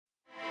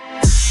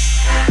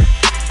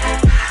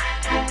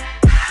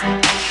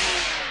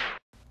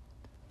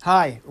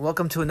Hi,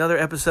 welcome to another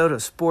episode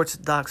of Sports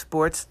Doc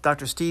Sports.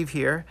 Dr. Steve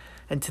here,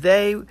 and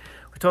today we're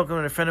talking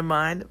with a friend of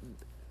mine,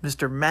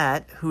 Mr.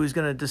 Matt, who is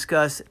going to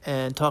discuss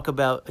and talk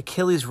about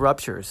Achilles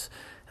ruptures.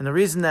 And the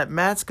reason that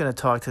Matt's going to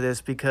talk to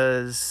this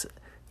because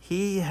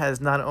he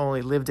has not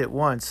only lived it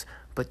once,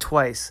 but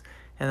twice.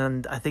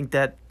 And I think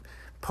that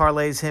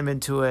parlays him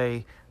into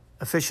a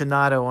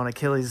aficionado on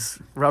Achilles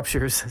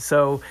ruptures.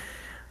 So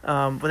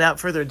without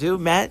further ado,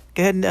 Matt,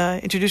 go ahead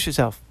and introduce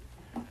yourself.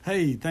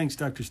 Hey, thanks,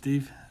 Dr.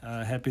 Steve.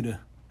 Happy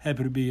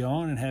to be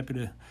on and happy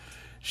to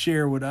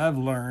share what I've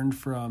learned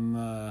from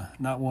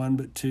not one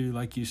but two,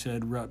 like you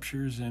said,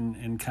 ruptures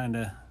and kind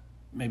of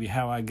maybe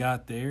how I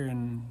got there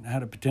and how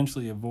to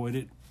potentially avoid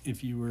it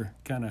if you were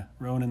kind of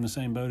rowing in the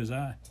same boat as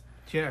I.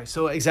 Yeah,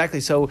 so exactly.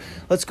 So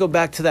let's go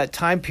back to that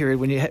time period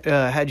when you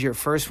had your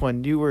first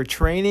one. You were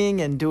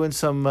training and doing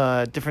some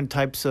different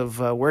types of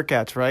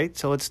workouts, right?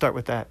 So let's start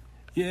with that.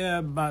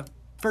 Yeah, my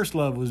first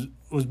love was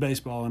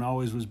baseball and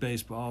always was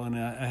baseball, and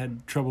I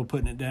had trouble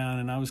putting it down,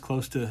 and I was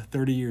close to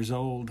 30 years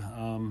old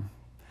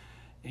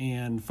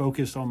and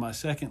focused on my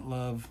second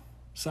love,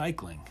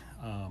 cycling.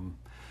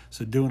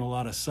 So doing a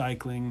lot of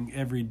cycling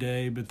every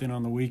day, but then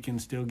on the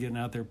weekend still getting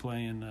out there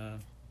playing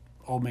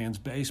old man's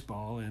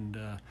baseball, and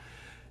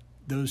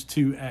those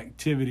two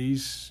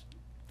activities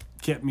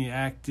kept me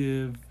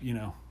active,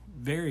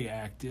 very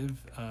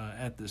active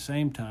at the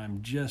same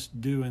time.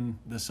 Just doing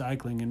the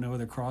cycling and no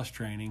other cross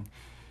training,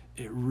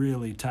 it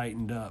really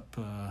tightened up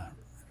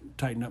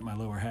my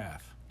lower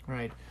half.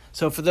 Right.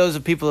 So for those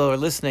of people who are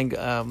listening,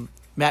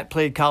 Matt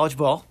played college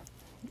ball,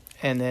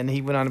 and then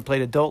he went on and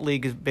played adult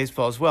league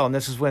baseball as well, and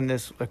this is when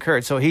this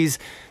occurred. So he's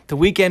the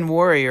weekend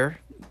warrior,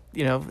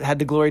 had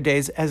the glory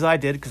days as I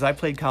did because I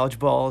played college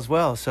ball as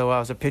well. So I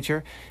was a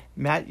pitcher.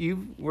 Matt,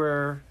 you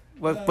were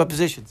what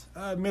positions?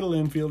 Middle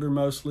infielder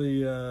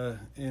mostly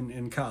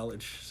in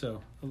college,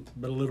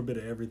 but a little bit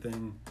of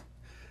everything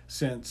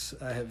since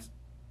I have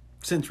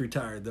since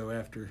retired, though,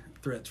 after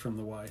threats from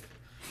the wife.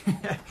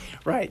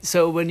 Right.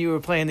 So when you were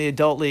playing the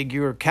adult league,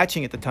 you were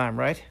catching at the time,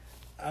 right?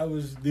 I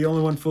was the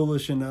only one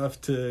foolish enough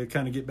to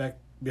kind of get back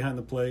behind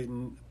the plate,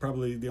 and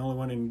probably the only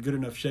one in good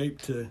enough shape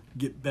to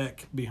get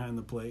back behind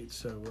the plate.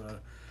 So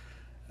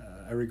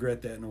I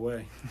regret that in a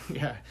way.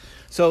 Yeah.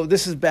 So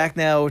this is back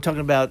now. We're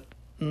talking about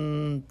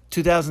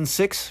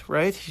 2006,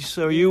 right?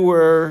 So you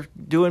were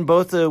doing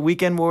both the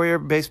weekend warrior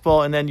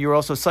baseball, and then you were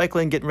also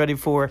cycling, getting ready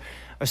for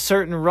a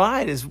certain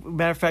ride. As a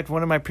matter of fact,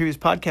 one of my previous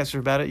podcasts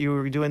about it, you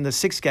were doing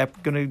the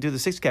going to do the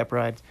six cap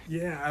ride.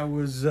 Yeah, I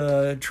was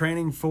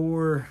training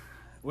for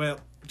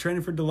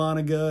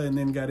Dahlonega, and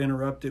then got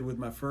interrupted with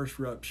my first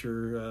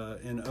rupture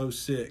in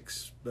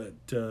 2006, but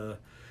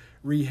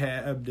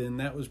rehabbed,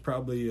 and that was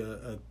probably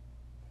a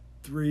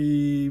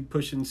 3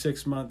 pushing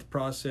 6 month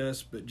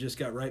process, but just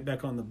got right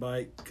back on the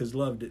bike because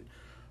loved it,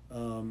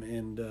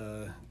 and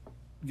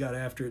got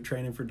after it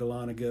training for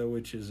Dahlonega,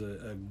 which is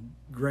a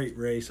great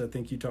race. I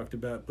think you talked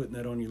about putting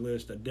that on your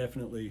list. I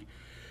definitely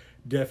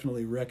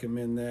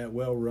recommend that.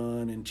 Well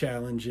run and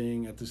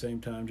challenging at the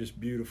same time, just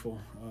beautiful,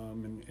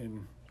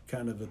 and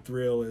kind of the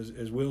thrill,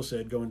 as Will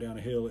said, going down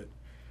a hill at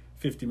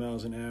 50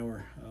 miles an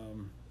hour,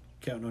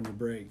 counting on your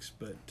brakes.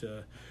 But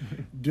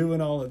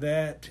doing all of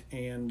that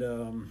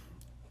and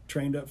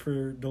trained up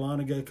for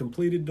Dahlonega,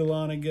 completed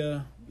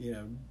Dahlonega,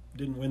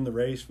 didn't win the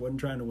race, wasn't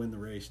trying to win the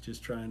race,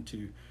 just trying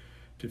to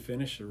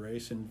finish the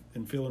race,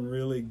 and feeling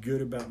really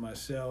good about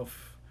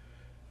myself.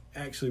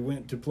 Actually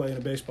went to play in a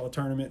baseball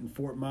tournament in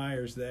Fort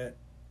Myers that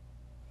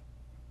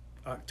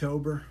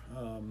October.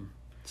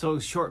 So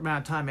short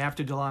amount of time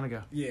after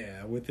Dahlonega.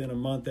 Yeah, within a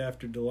month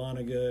after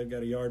Dahlonega,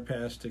 got a yard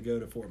pass to go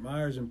to Fort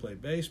Myers and play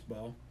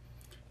baseball.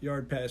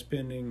 Yard pass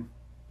pending,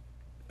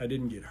 I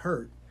didn't get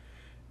hurt,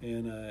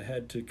 and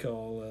had to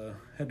call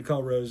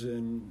Rosa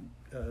and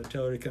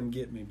tell her to come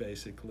get me,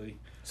 basically.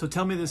 So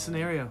tell me the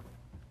scenario.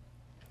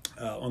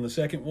 On the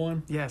second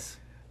one? Yes.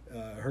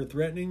 Her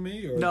threatening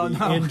me or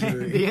the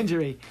injury? The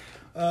injury.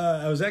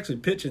 I was actually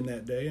pitching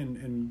that day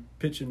and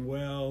pitching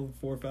well,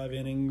 4 or 5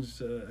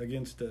 innings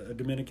against a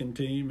Dominican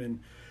team,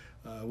 and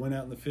went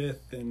out in the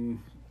 5th, and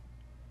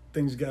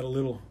things got a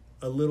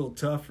little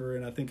tougher,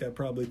 and I think I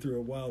probably threw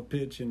a wild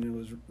pitch and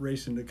was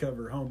racing to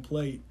cover home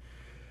plate.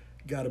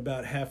 Got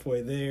about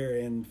halfway there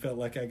and felt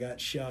like I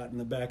got shot in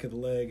the back of the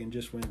leg and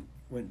just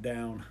went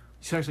down.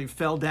 You actually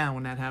fell down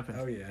when that happened.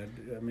 Oh yeah,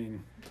 I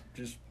mean,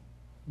 just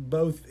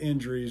both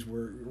injuries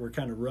were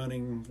kind of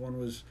running. One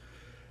was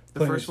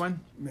the first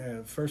one? Yeah,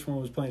 the first one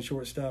was playing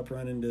shortstop,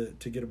 running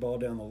to get a ball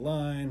down the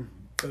line.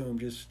 Boom,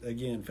 just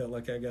again felt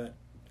like I got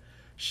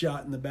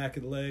shot in the back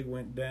of the leg,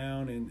 went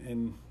down,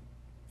 and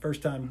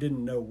first time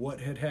didn't know what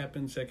had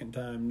happened. Second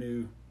time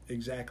knew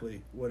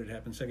exactly what had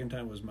happened. Second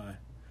time was my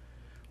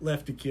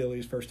left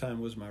Achilles. First time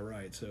was my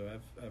right. So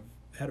I've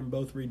had them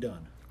both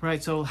redone.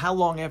 Right. So how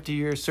long after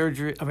your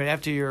surgery?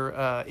 After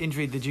your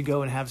injury, did you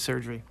go and have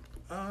surgery?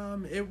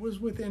 It was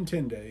within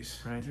 10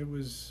 days. Right. It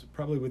was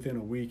probably within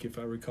a week, if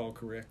I recall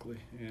correctly.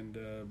 And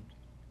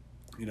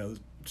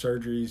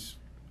surgery's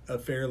a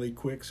fairly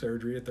quick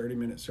surgery, a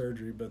 30-minute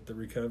surgery, but the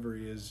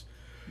recovery is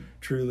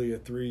truly a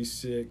 3,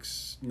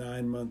 6,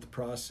 9 month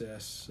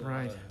process.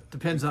 Right.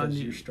 Depends on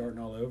you're starting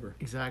all over.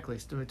 Exactly.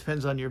 So it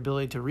depends on your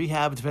ability to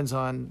rehab. It depends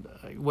on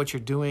what you're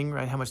doing,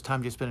 right? How much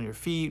time do you spend on your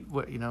feet?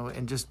 What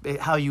and just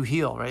how you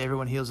heal, right?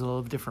 Everyone heals at a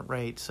little different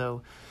rate.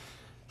 So,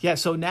 yeah.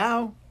 So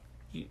now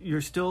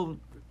you're still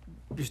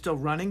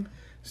running.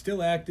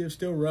 Still active,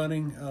 still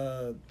running.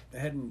 I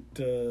hadn't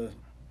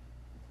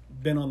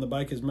been on the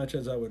bike as much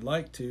as I would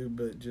like to,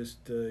 but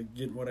just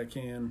getting what I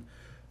can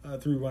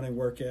through running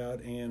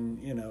workout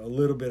and a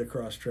little bit of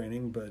cross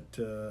training. But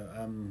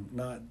I'm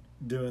not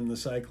doing the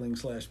cycling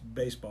 /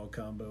 baseball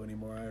combo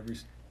anymore.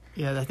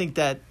 I think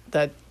that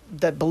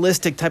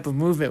ballistic type of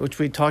movement, which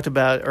we talked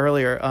about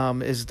earlier,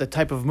 is the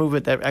type of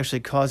movement that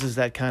actually causes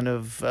that kind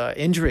of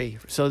injury.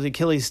 So the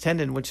Achilles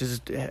tendon, which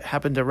has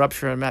happened to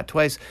rupture on Matt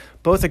twice,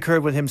 both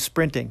occurred with him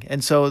sprinting.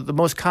 And so the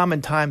most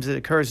common times it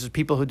occurs is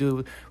people who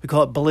do, we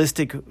call it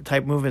ballistic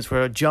type movements,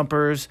 where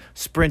jumpers,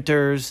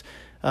 sprinters,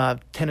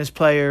 tennis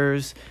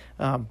players,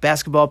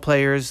 basketball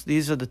players.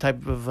 These are the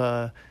type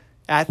of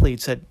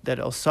athletes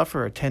that'll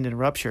suffer a tendon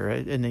rupture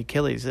in the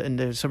Achilles. And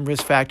there's some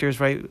risk factors,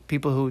 right?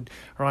 People who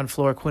are on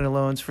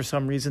fluoroquinolones for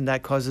some reason,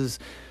 that causes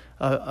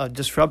a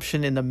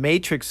disruption in the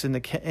matrix in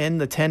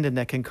the tendon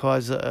that can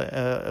cause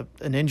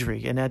an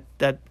injury. And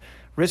that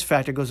risk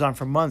factor goes on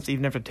for months,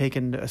 even after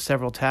taking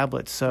several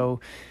tablets.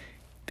 So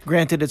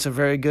granted, it's a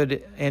very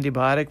good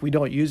antibiotic. We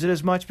don't use it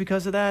as much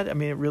because of that. I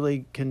mean, it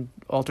really can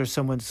alter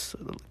someone's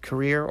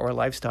career or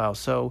lifestyle.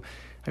 So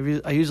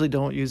I usually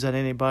don't use that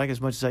antibiotic as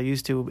much as I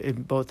used to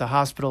in both the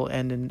hospital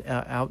and in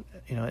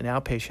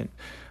outpatient.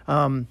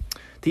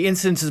 The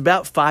incidence is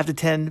about 5 to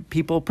 10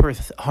 people per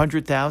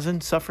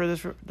 100,000 suffer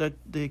the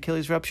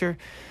Achilles rupture.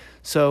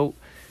 So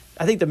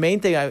I think the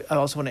main thing I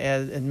also want to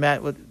add, and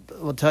Matt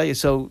will tell you,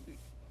 so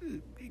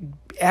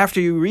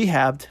after you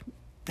rehabbed,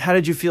 how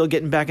did you feel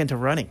getting back into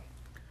running?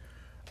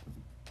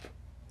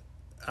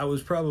 I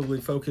was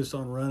probably focused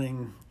on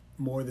running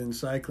more than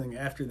cycling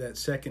after that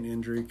second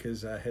injury,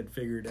 because I had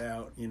figured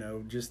out,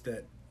 just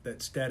that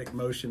static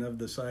motion of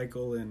the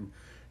cycle and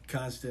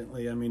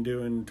constantly,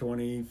 doing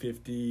 20,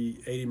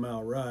 50,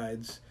 80-mile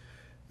rides,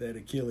 that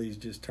Achilles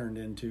just turned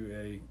into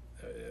a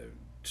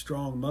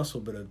strong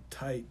muscle, but a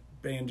tight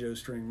banjo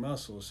string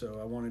muscle. So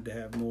I wanted to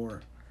have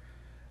more,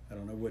 I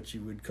don't know what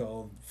you would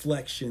call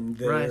flexion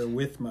there, right,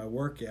 with my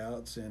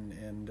workouts,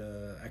 and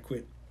I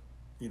quit,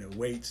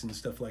 weights and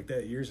stuff like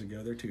that years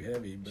ago. They're too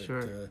heavy, but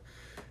sure.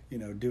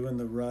 Doing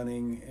the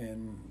running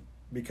and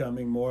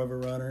becoming more of a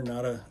runner,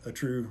 not a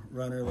true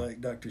runner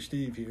like Dr.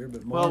 Steve here,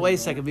 but more. Well, wait a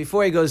second.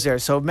 Before he goes there,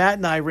 so Matt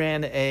and I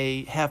ran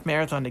a half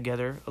marathon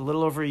together a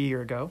little over a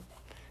year ago.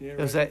 Yeah,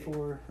 right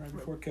before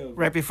COVID.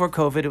 Right before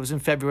COVID. It was in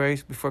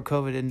February before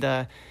COVID.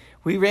 And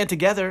we ran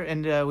together,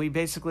 and we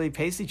basically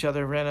paced each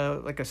other, ran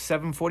a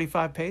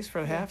 7:45 pace for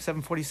a half,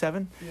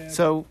 7:47. Yeah.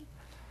 So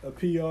a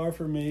PR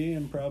for me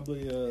and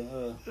probably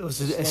a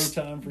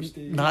slow time for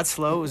Steve. Not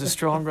slow. It was a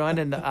strong run,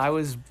 and I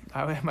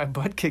had my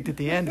butt kicked at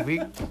the end.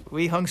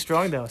 We hung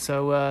strong though.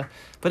 So,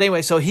 but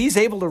anyway, so he's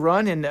able to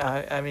run,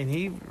 and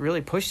he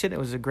really pushed it. It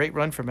was a great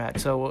run for Matt.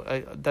 So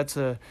that's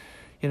a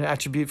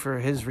attribute for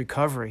his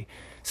recovery.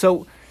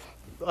 So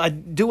I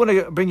do want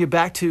to bring you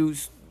back to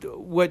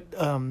what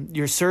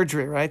your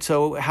surgery, right?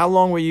 So how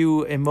long were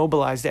you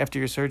immobilized after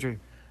your surgery?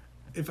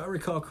 If I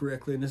recall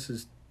correctly, and this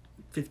is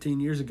 15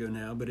 years ago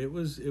now, but it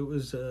was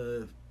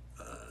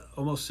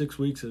almost 6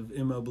 weeks of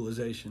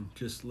immobilization,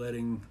 just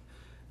letting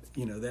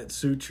that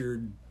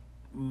sutured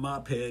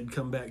mop head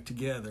come back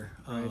together.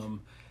 Right.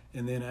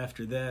 And then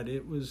after that,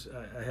 it was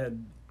I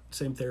had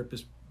same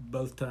therapist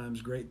both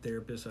times, great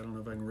therapist. I don't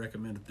know if I can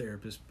recommend a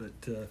therapist, but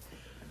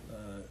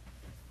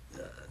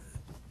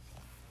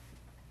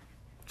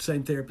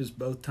same therapist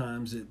both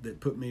times that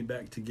put me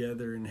back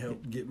together and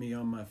helped get me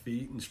on my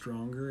feet and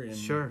stronger and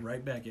sure.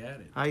 Right back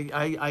at it.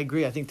 I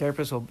agree. I think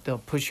therapists they'll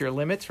push your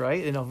limits,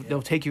 right? And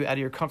they'll take you out of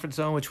your comfort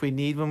zone, which we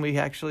need when we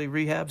actually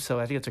rehab. So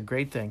I think it's a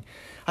great thing.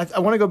 I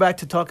want to go back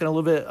to talking a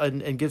little bit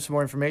and give some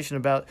more information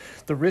about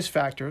the risk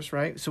factors,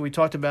 right? So we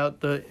talked about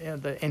the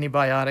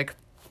antibiotic.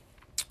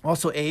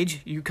 Also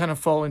age, you kind of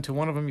fall into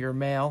one of them. You're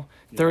male.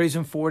 Yeah. 30s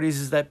and 40s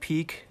is that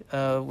peak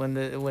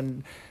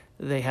when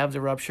they have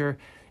the rupture.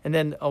 And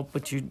then,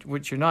 which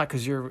you're not,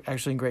 because you're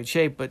actually in great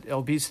shape, but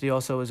obesity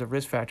also is a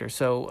risk factor.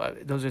 So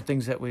those are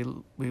things that we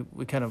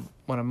kind of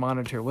want to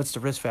monitor. What's the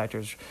risk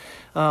factors?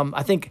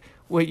 I think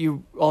what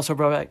you also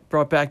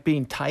brought back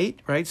being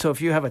tight, right? So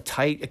if you have a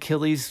tight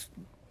Achilles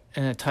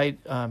and a tight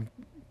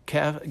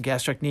calf,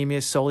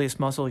 gastrocnemius, soleus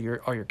muscle,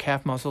 your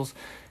calf muscles,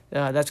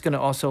 that's going to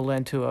also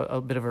lend to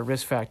a bit of a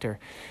risk factor.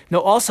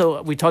 Now,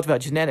 also, we talked about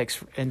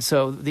genetics, and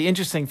so the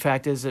interesting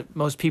fact is that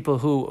most people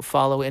who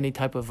follow any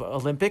type of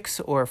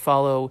Olympics or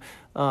follow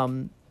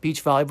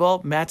beach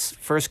volleyball, Matt's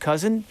first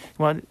cousin,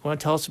 want to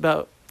tell us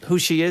about who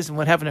she is and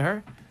what happened to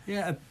her?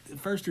 Yeah,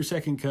 first or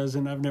second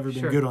cousin. I've never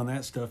been good on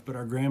that stuff, but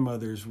our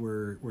grandmothers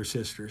were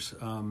sisters.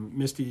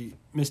 Misty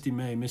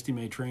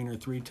May Trainer,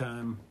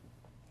 3-time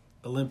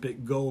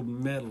Olympic gold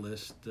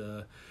medalist,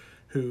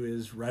 who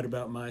is right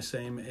about my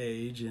same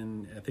age,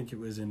 and I think it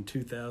was in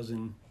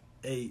 2000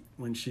 8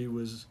 when she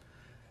was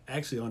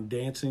actually on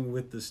Dancing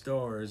with the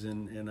Stars,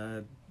 and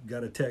I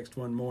got a text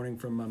one morning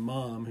from my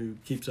mom, who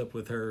keeps up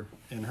with her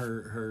and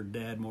her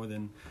dad more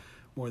than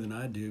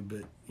I do,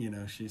 but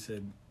she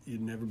said,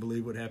 "You'd never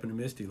believe what happened to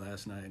Misty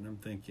last night." And I'm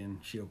thinking,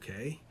 she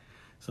okay?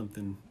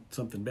 Something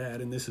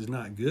bad, and this is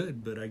not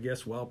good. But I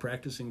guess while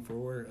practicing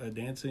for a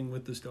Dancing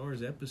with the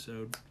Stars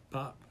episode,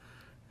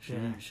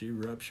 she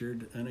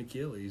ruptured an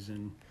Achilles,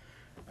 and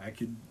I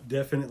could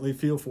definitely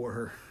feel for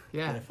her.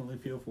 Yeah, definitely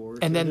feel for her.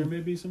 And so then there may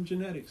be some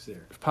genetics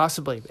there,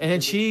 possibly. And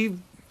then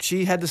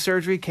she had the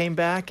surgery, came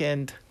back,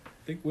 and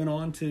I think went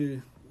on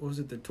to, what was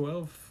it, the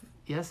 12?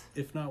 Yes,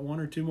 if not 1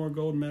 or 2 more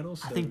gold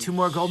medals. I think 2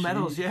 more gold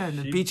medals. Yeah, in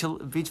the beach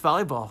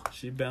volleyball.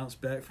 She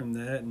bounced back from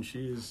that, and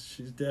she's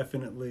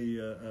definitely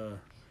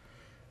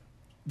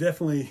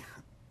definitely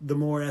the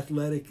more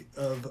athletic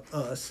of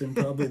us, and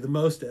probably the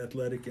most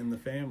athletic in the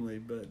family.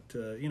 But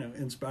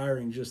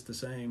inspiring just the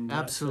same.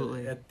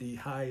 Absolutely, at the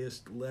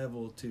highest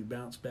level, to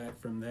bounce back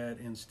from that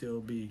and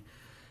still be,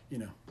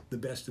 the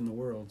best in the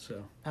world.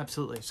 So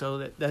absolutely.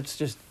 So that's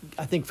just,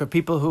 I think, for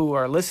people who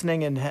are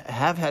listening and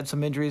have had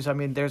some injuries, I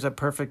mean, there's a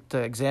perfect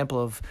example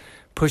of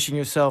pushing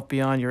yourself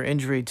beyond your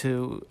injury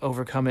to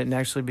overcome it and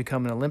actually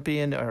become an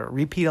Olympian or a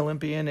repeat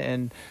Olympian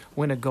and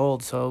win a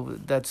gold. So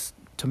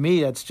to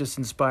me, that's just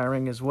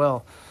inspiring as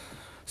well.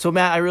 So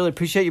Matt, I really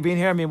appreciate you being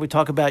here. I mean, we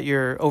talk about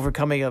your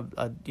overcoming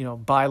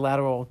of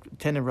bilateral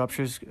tendon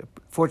ruptures.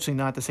 Fortunately,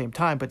 not at the same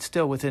time, but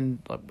still within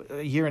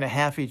a year and a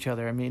half of each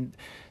other. I mean,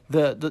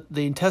 the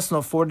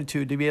intestinal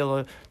fortitude to be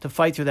able to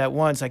fight through that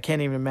once, I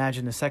can't even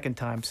imagine the second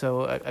time.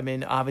 So I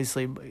mean,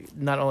 obviously,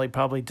 not only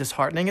probably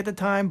disheartening at the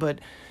time, but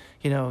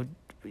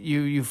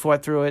you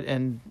fought through it,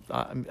 and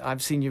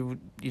I've seen you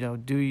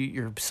do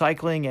your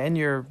cycling and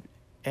your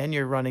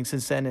running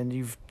since then, and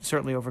you've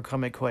certainly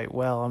overcome it quite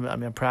well.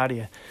 I'm proud of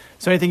you.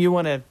 So anything you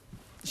want to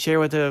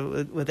share with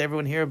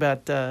everyone here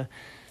about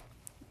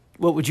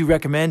what would you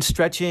recommend,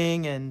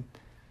 stretching and?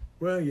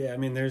 Well, yeah, I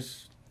mean,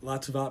 there's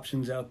lots of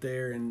options out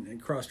there,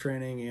 and cross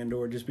training and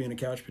or just being a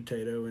couch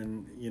potato,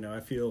 and I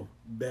feel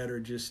better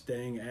just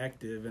staying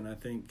active. And I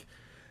think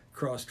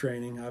cross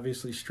training,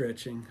 obviously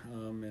stretching,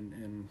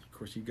 and of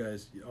course you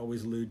guys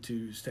always allude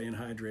to staying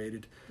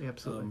hydrated.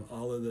 Absolutely.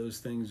 All of those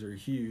things are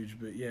huge,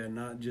 but yeah,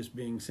 not just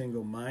being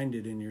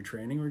single-minded in your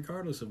training,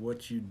 regardless of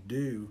what you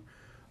do.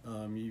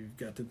 You've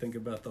got to think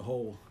about the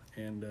whole.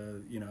 And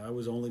I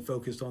was only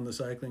focused on the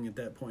cycling at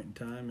that point in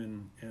time,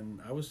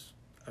 and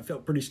I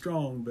felt pretty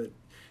strong, but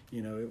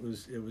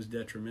it was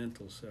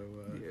detrimental. So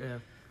yeah.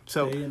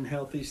 So staying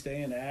healthy,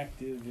 staying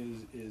active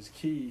is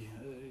key.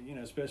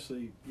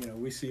 Especially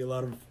we see a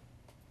lot of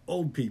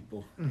old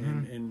people,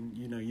 mm-hmm. and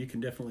you can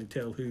definitely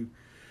tell who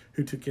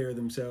took care of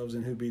themselves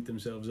and who beat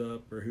themselves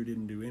up or who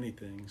didn't do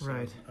anything. So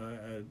right.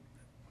 I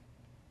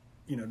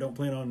don't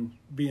plan on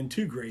being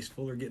too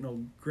graceful or getting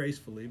old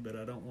gracefully, but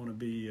I don't want to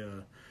be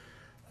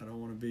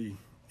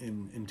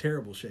in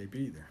terrible shape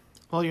either.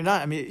 Well, you're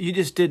not. I mean, you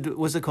just did,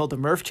 was it called the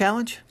Murph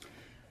Challenge?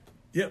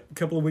 Yep, a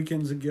couple of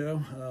weekends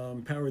ago,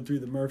 powered through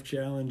the Murph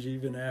Challenge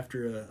even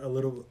after a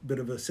little bit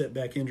of a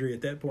setback injury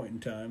at that point in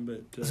time.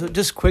 But so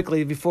just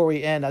quickly before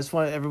we end, I just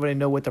want everybody to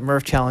know what the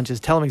Murph Challenge is.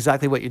 Tell them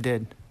exactly what you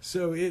did.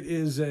 So it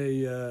is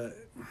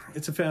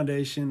it's a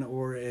foundation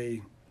or a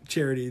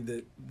charity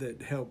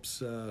that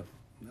helps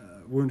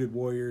wounded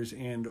warriors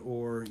and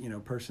or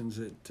persons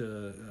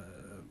that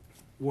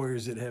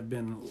warriors that have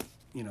been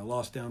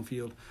lost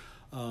downfield.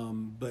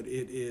 But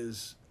it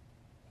is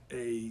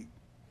a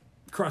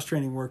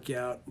cross-training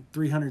workout,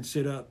 300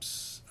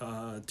 sit-ups,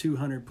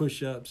 200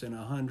 push-ups, and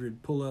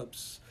 100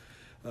 pull-ups,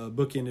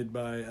 bookended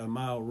by a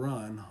mile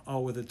run,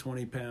 all with a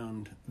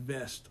 20-pound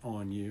vest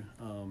on you.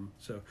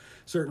 So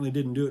certainly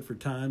didn't do it for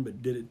time,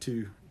 but did it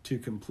to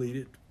complete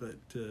it, but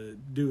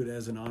do it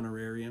as an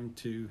honorarium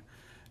to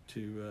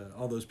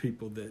all those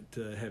people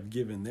that have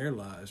given their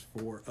lives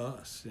for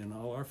us and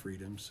all our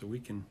freedoms, so we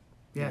can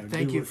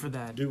thank you for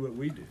that. Do what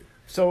we do.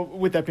 So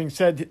with that being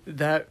said,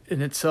 that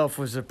in itself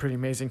was a pretty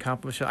amazing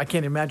accomplishment. I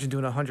can't imagine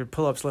doing 100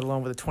 pull-ups, let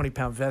alone with a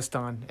 20-pound vest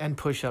on and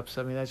push-ups.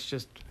 I mean,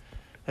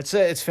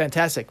 it's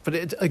fantastic.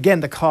 But again,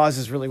 the cause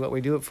is really what we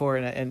do it for,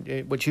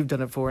 and what you've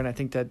done it for. And I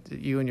think that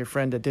you and your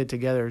friend that did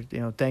together,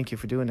 thank you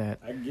for doing that.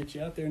 I can get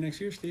you out there next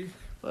year, Steve.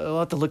 Well, I'll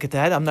have to look at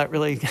that. I'm not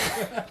really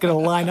going to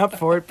line up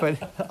for it, but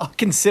I'll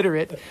consider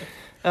it.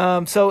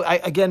 So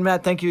again,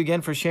 Matt, thank you again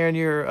for sharing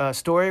your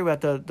story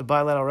about the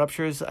bilateral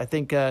ruptures. I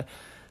think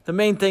the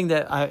main thing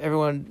that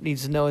everyone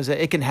needs to know is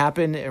that it can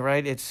happen,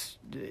 right?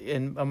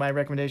 And my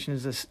recommendation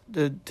is this: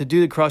 to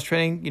do the cross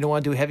training. You don't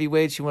want to do heavy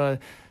weights. You want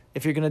to,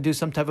 if you're going to do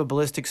some type of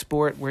ballistic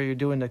sport where you're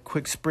doing the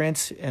quick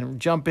sprints and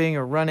jumping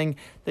or running,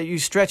 that you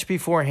stretch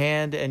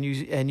beforehand and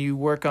you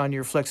work on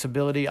your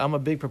flexibility. I'm a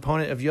big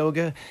proponent of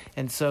yoga,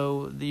 and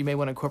so you may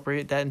want to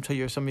incorporate that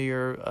into some of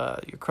your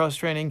cross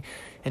training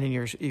and in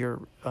your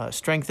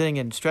strengthening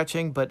and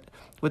stretching. But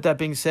with that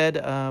being said,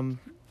 I'm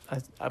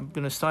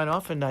going to sign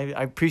off, and I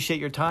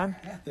appreciate your time.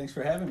 Yeah, thanks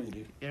for having me,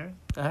 dude. Yeah.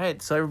 All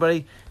right. So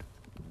everybody,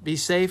 be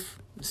safe,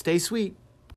 stay sweet.